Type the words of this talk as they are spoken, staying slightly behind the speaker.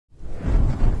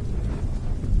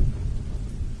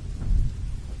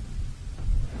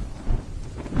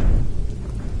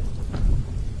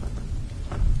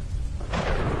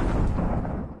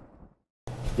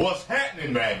What's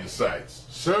happening, Magnus sites?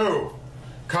 So,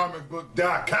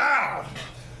 comicbook.com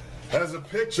has a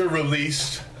picture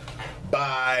released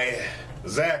by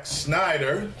Zack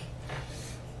Snyder.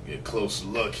 Get a closer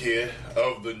look here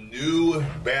of the new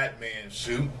Batman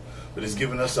suit, but it's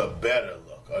giving us a better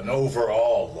look, an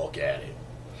overall look at it.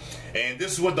 And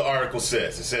this is what the article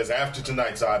says. It says, after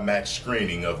tonight's IMAX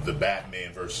screening of the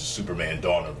Batman vs. Superman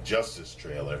Dawn of Justice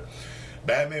trailer,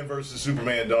 Batman vs.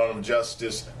 Superman Dawn of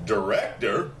Justice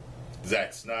director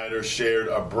Zack Snyder shared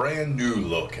a brand new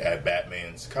look at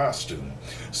Batman's costume.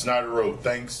 Snyder wrote,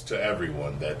 "Thanks to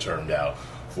everyone that turned out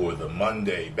for the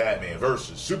Monday Batman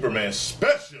vs. Superman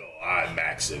special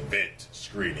IMAX event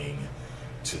screening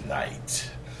tonight."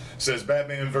 Says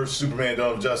Batman vs. Superman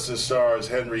Dawn of Justice stars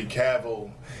Henry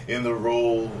Cavill in the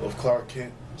role of Clark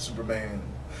Kent, Superman.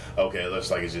 Okay, looks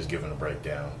like it's just giving a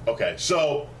breakdown. Okay,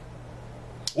 so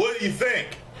what do you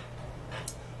think?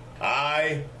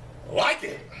 I like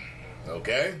it.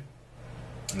 Okay?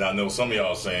 Now I know some of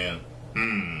y'all saying,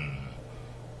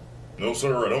 no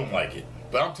sir, I don't like it.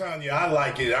 But I'm telling you, I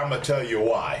like it. I'm going to tell you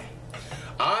why.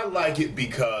 I like it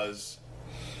because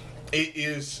it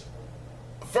is,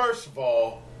 first of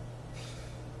all,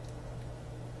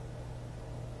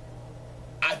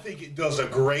 I think it does a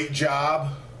great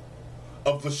job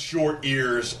of the short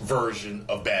ears version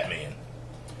of Batman.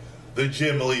 The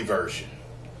Jim Lee version.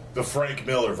 The Frank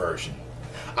Miller version.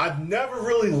 I've never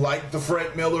really liked the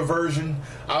Frank Miller version.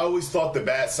 I always thought the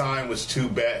bat sign was too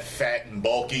fat and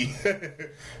bulky.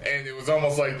 And it was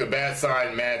almost like the bat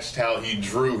sign matched how he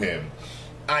drew him.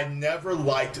 I never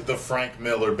liked the Frank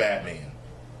Miller Batman.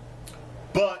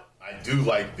 But I do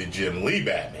like the Jim Lee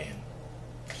Batman.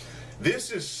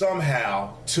 This is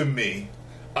somehow, to me,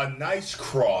 a nice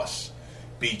cross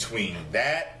between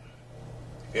that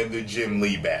and the Jim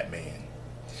Lee Batman.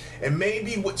 And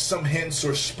maybe with some hints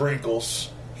or sprinkles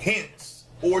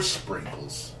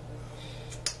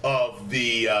of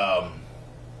the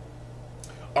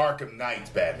Arkham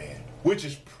Knight Batman, which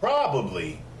is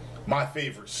probably my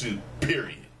favorite suit,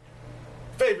 period.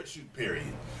 Favorite suit,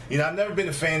 period. You know, I've never been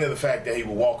a fan of the fact that he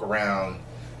would walk around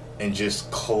in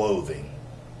just clothing,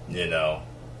 you know,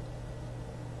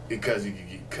 because he could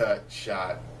get cut,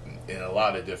 shot in a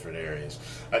lot of different areas.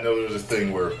 I know there was a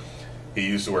thing where he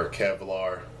used to wear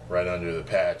Kevlar right under the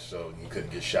patch so you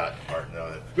couldn't get shot in the heart and all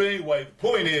that. But anyway, the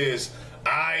point is,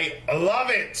 I love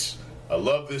it. I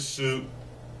love this suit.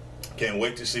 Can't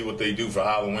wait to see what they do for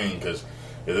Halloween, because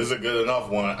if this is a good enough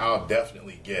one, I'll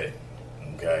definitely get it.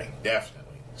 Okay,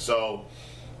 definitely. So,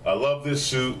 I love this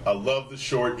suit. I love the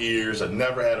short ears. I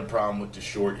never had a problem with the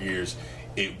short ears.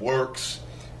 It works.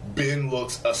 Ben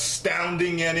looks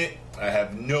astounding in it. I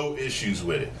have no issues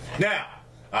with it. Now,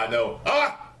 I know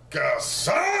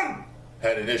Akasan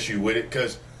had an issue with it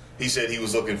because he said he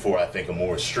was looking for, I think, a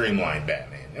more streamlined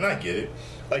Batman. And I get it.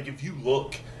 Like, if you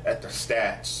look at the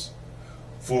stats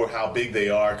for how big they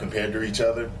are compared to each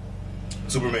other,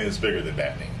 Superman is bigger than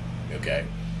Batman. Okay?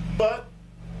 But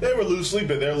they're loosely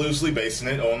basing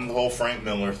it on the whole Frank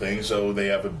Miller thing, so they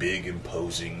have a big,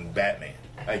 imposing Batman.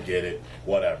 I get it.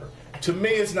 Whatever. To me,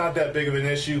 it's not that big of an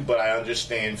issue, but I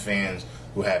understand fans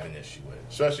who have an issue with it.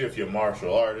 Especially if you're a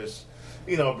martial artist.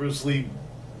 You know, Bruce Lee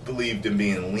believed in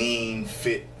being lean,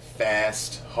 fit,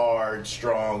 fast, hard,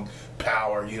 strong,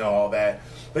 power, you know, all that.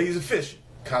 But he's efficient,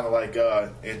 kind of like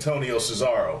Antonio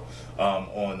Cesaro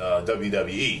on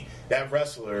WWE. That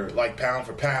wrestler, like pound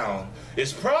for pound,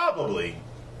 is probably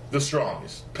the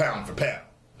strongest, pound for pound,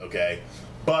 okay?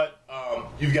 But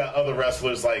you've got other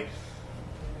wrestlers like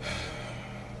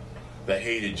the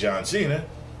hated John Cena.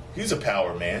 He's a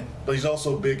power man, but he's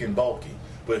also big and bulky.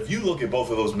 But if you look at both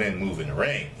of those men move in the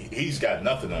ring, he's got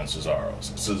nothing on Cesaro.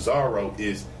 Cesaro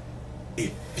is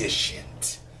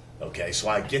efficient. Okay, so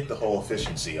I get the whole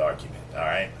efficiency argument, all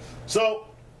right? So,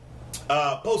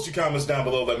 post your comments down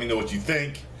below. Let me know what you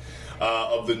think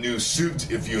of the new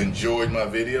suit. If you enjoyed my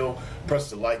video,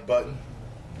 press the like button,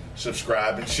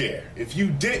 subscribe, and share. If you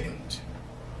didn't,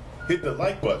 hit the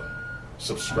like button,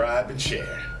 subscribe, and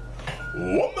share.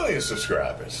 1 million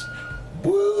subscribers.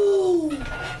 Woo!